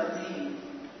remembrance of me."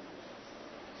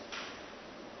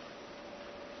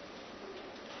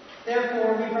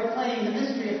 Therefore, we proclaim the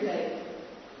mystery of faith.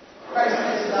 Christ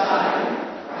has died.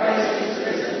 Christ is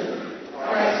risen.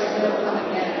 Christ will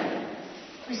come again.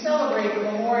 We celebrate the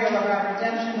memorial of our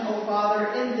redemption, O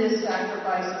Father, in this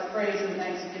sacrifice of praise and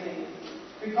thanksgiving.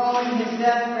 Recalling his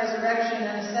death, resurrection,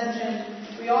 and ascension,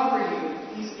 we offer you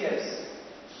these gifts.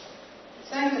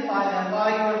 Sanctify them by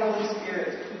your Holy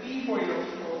Spirit to be for your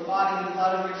people the body and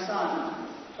blood of your Son,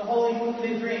 the holy food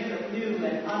and drink of new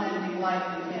and unending life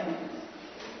in him.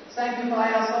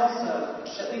 Sanctify us also,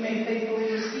 that we may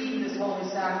faithfully receive this holy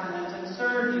sacrament and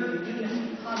serve you in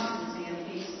unity, constancy, and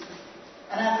peace.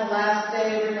 And at the last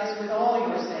day, bring us with all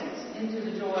your saints into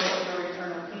the joy of your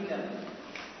eternal kingdom.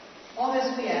 All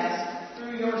this we ask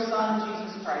through your Son,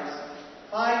 Jesus Christ.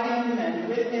 By him and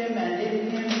with him and in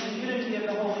him, in the unity of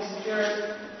the Holy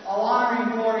Spirit, all honor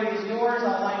and glory is yours,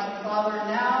 Almighty Father,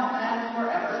 now and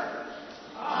forever.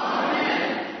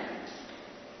 Amen.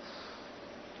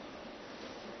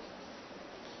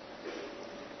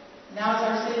 Now as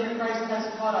our Savior Christ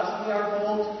has taught us, we are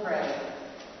bold to pray.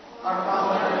 Our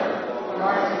Father, who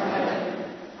art in heaven,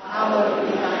 hallowed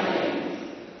be thy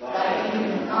name. Thy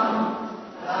kingdom come,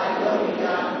 thy will be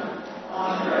done,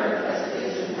 on earth as it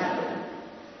is in heaven.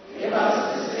 Give us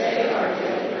this day our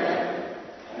daily bread,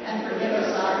 and forgive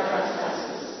us our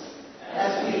trespasses,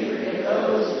 as we forgive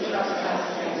those who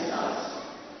trespass against us.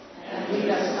 And lead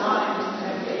us not into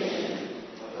temptation,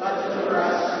 but deliver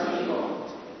us from evil.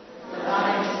 For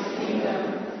thine is the kingdom,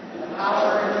 and the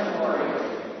power, and the glory,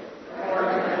 forever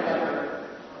and ever.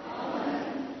 Amen.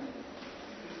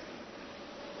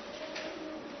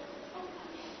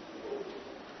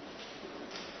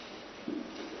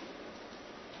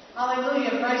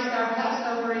 Hallelujah, Christ our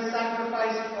Passover is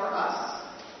sacrificed for us.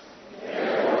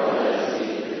 Therefore let us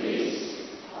eat the feast.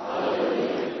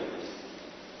 Hallelujah.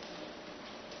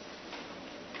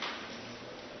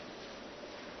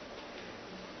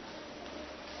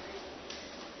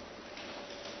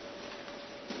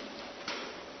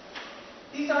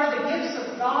 These are the gifts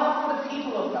of God for the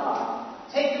people of God.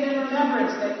 Take them in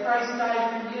remembrance that Christ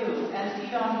died for you, and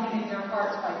feed on him in your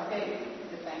hearts by faith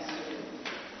with thanksgiving.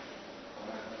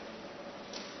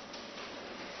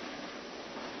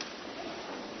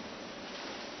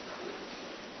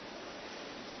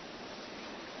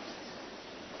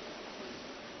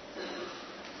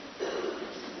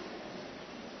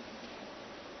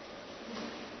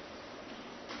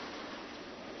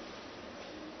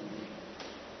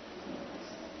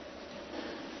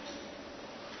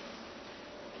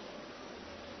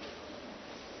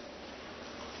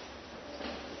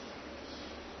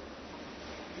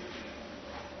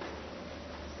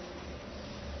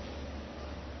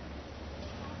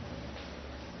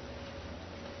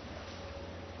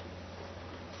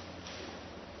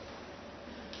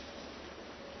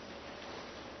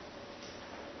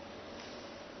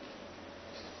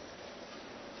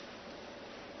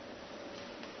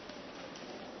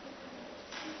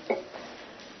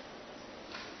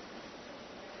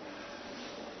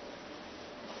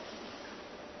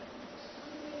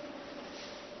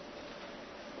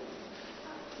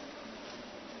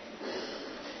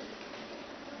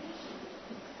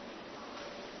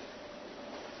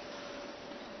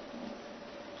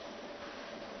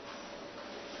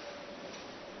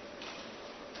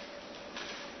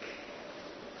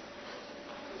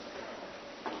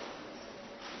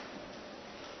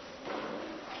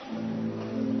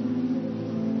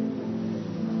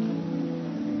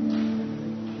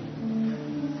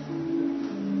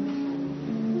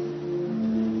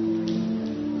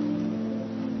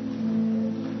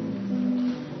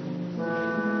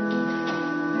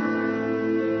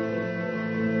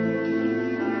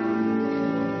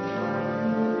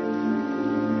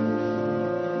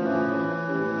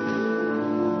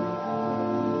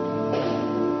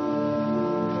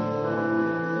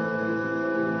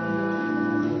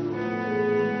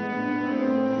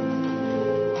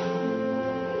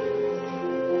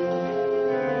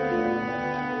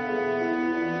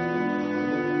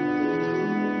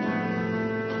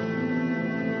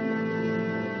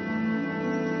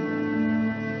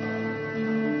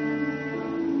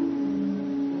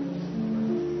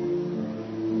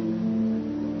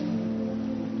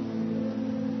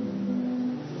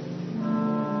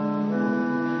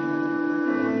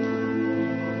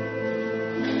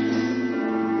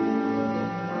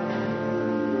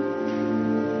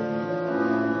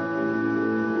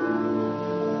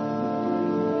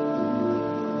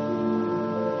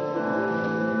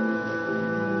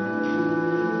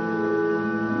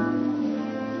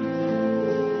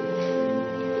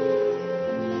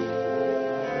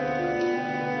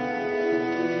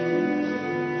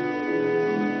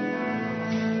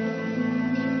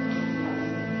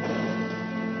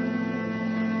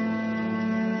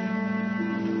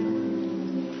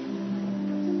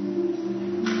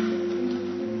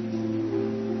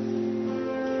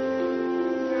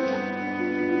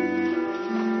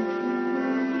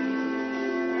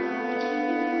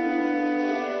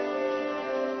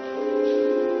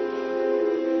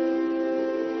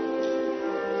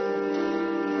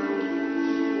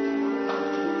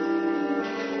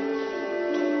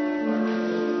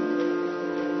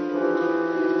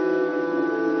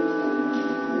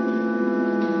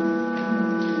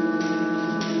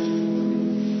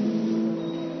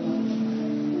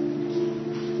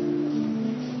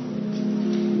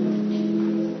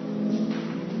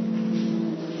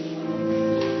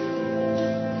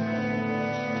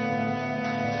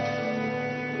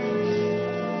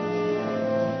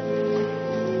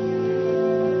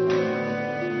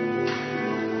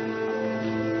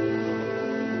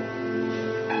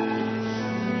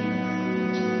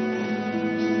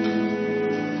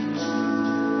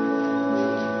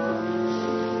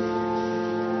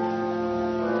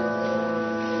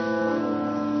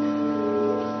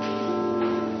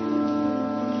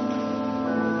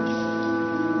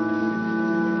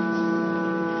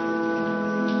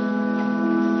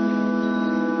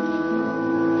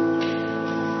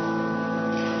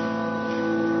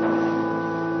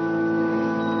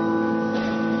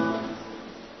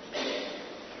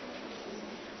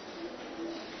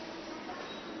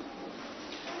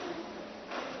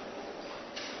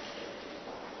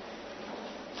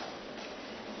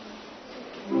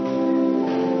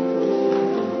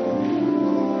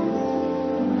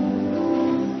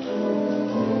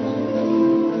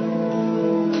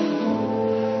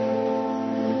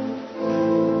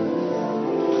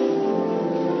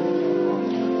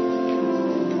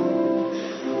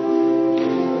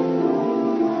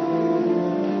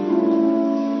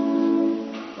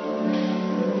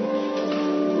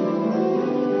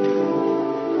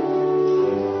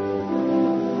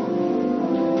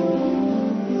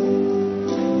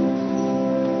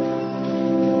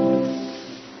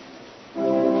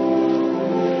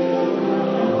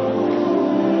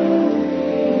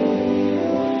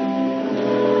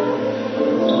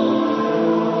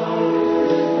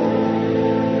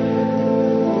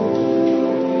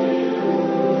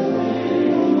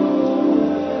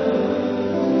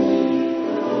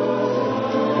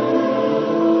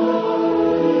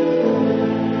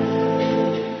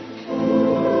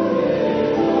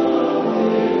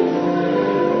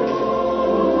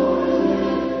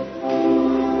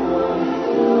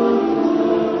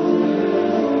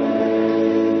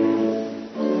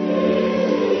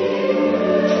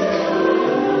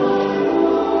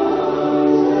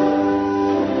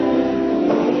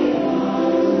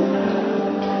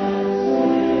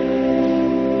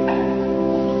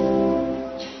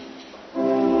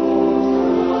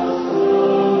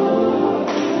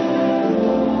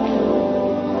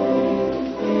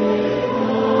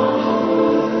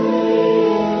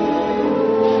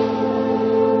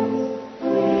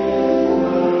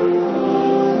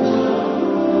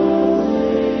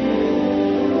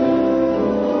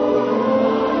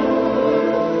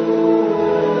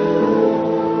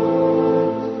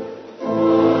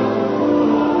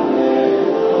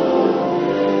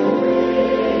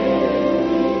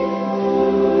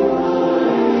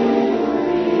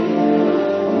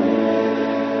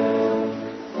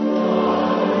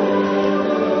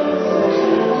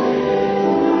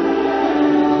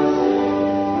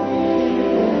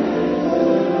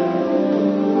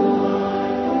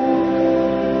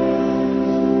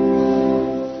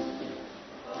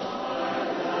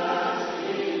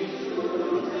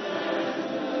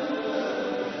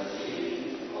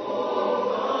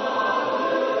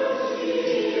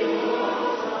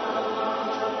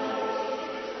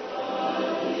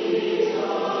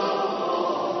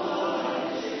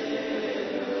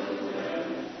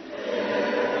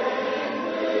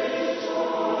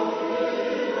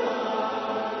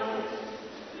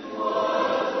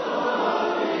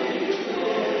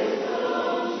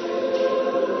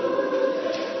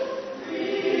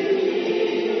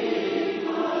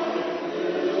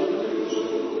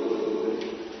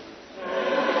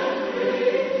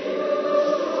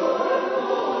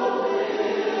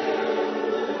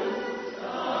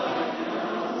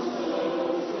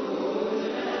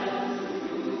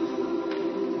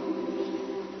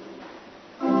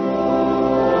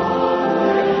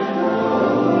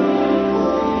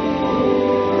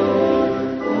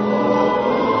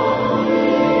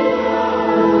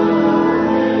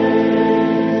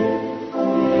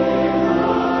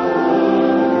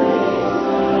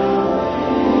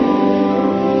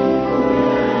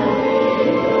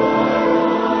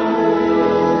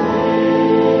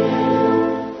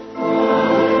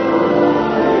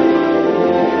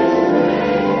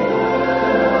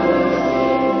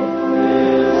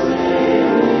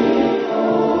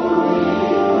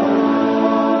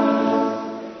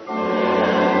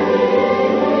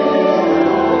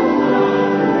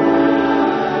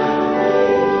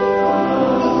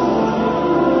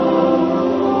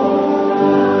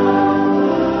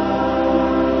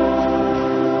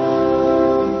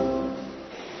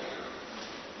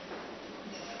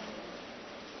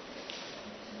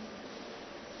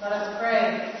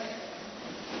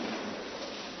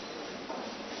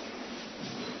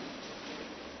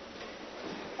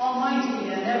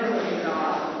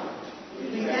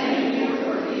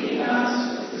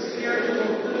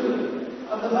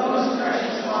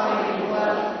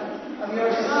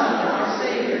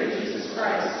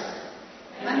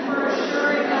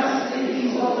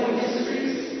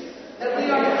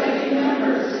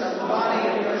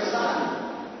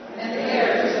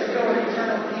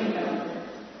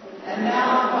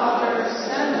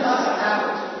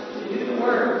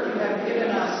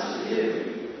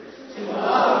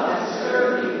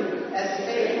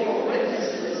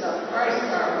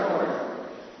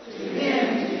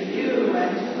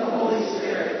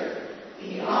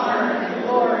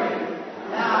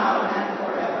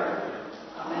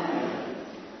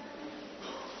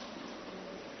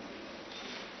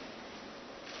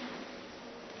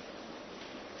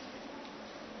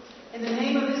 In the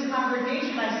name of this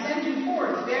congregation, I send you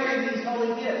forth bearing these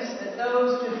holy gifts, that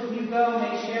those to whom you go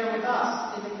may share with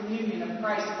us in the communion of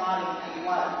Christ's body and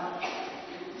blood.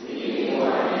 We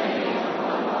are many in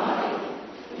one body,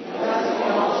 because we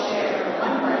all share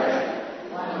one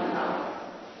bread, one cup.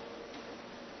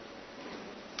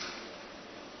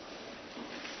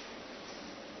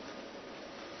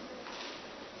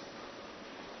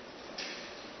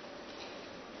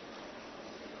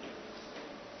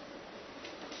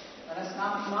 Let us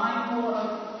not be mindful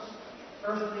of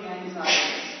earthly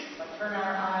anxieties, but turn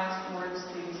our eyes towards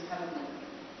things heavenly.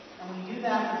 And we do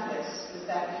that with this, with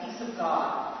that peace of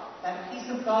God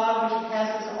which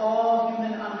passes all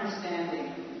human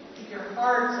understanding. Keep your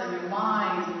hearts and your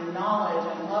minds in the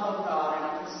knowledge and love of God and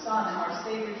of His Son, our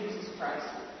Savior Jesus Christ.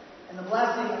 And the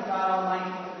blessing of God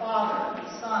Almighty, the Father,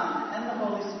 the Son, and the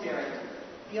Holy Spirit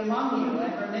be among you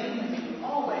and remain with